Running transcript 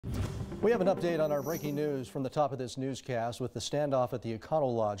We have an update on our breaking news from the top of this newscast with the standoff at the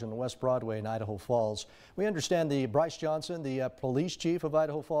Econo Lodge on West Broadway in Idaho Falls. We understand the Bryce Johnson, the police chief of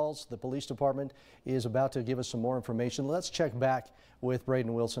Idaho Falls, the police department, is about to give us some more information. Let's check back with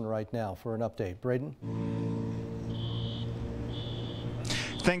Braden Wilson right now for an update. Braden?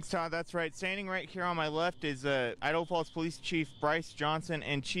 Thanks, Todd. That's right. Standing right here on my left is Idaho Falls Police Chief Bryce Johnson.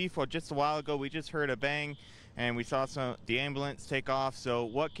 And Chief, well, just a while ago we just heard a bang and we saw the ambulance take off. So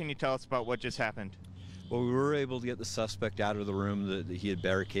what can you tell us about what just happened? Well, we were able to get the suspect out of the room that he had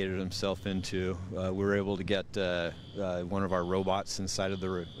barricaded himself into. We were able to get one of our robots inside of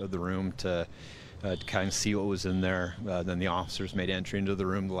the room to kind of see what was in there. Then the officers made entry into the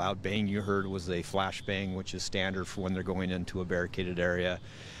room. The loud bang you heard was a flash bang, which is standard for when they're going into a barricaded area.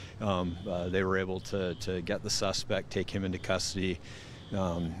 They were able to get the suspect, take him into custody.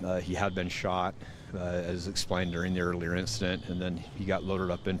 He had been shot, as explained during the earlier incident, and then he got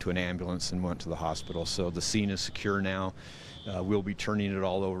loaded up into an ambulance and went to the hospital. So the scene is secure now. We'll be turning it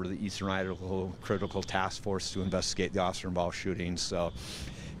all over to the Eastern Idaho Critical Task Force to investigate the officer-involved shooting. So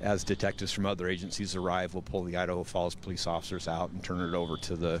as detectives from other agencies arrive, we'll pull the Idaho Falls police officers out and turn it over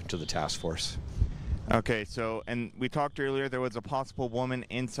to the task force. Okay, so, and we talked earlier, there was a possible woman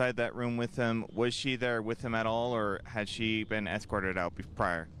inside that room with him. Was she there with him at all, or had she been escorted out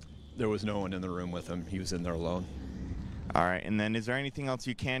prior? There was no one in the room with him. He was in there alone. All right, and then is there anything else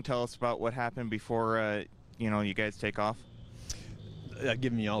you can tell us about what happened before, you guys take off?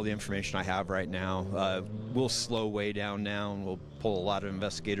 Giving me all the information I have right now. We'll slow way down now, and we'll pull a lot of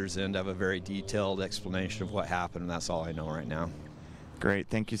investigators in to have a very detailed explanation of what happened, and that's all I know right now. Great,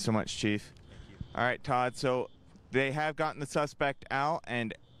 thank you so much, Chief. All right, Todd, so they have gotten the suspect out,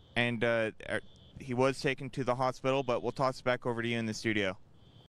 and he was taken to the hospital, but we'll toss it back over to you in the studio.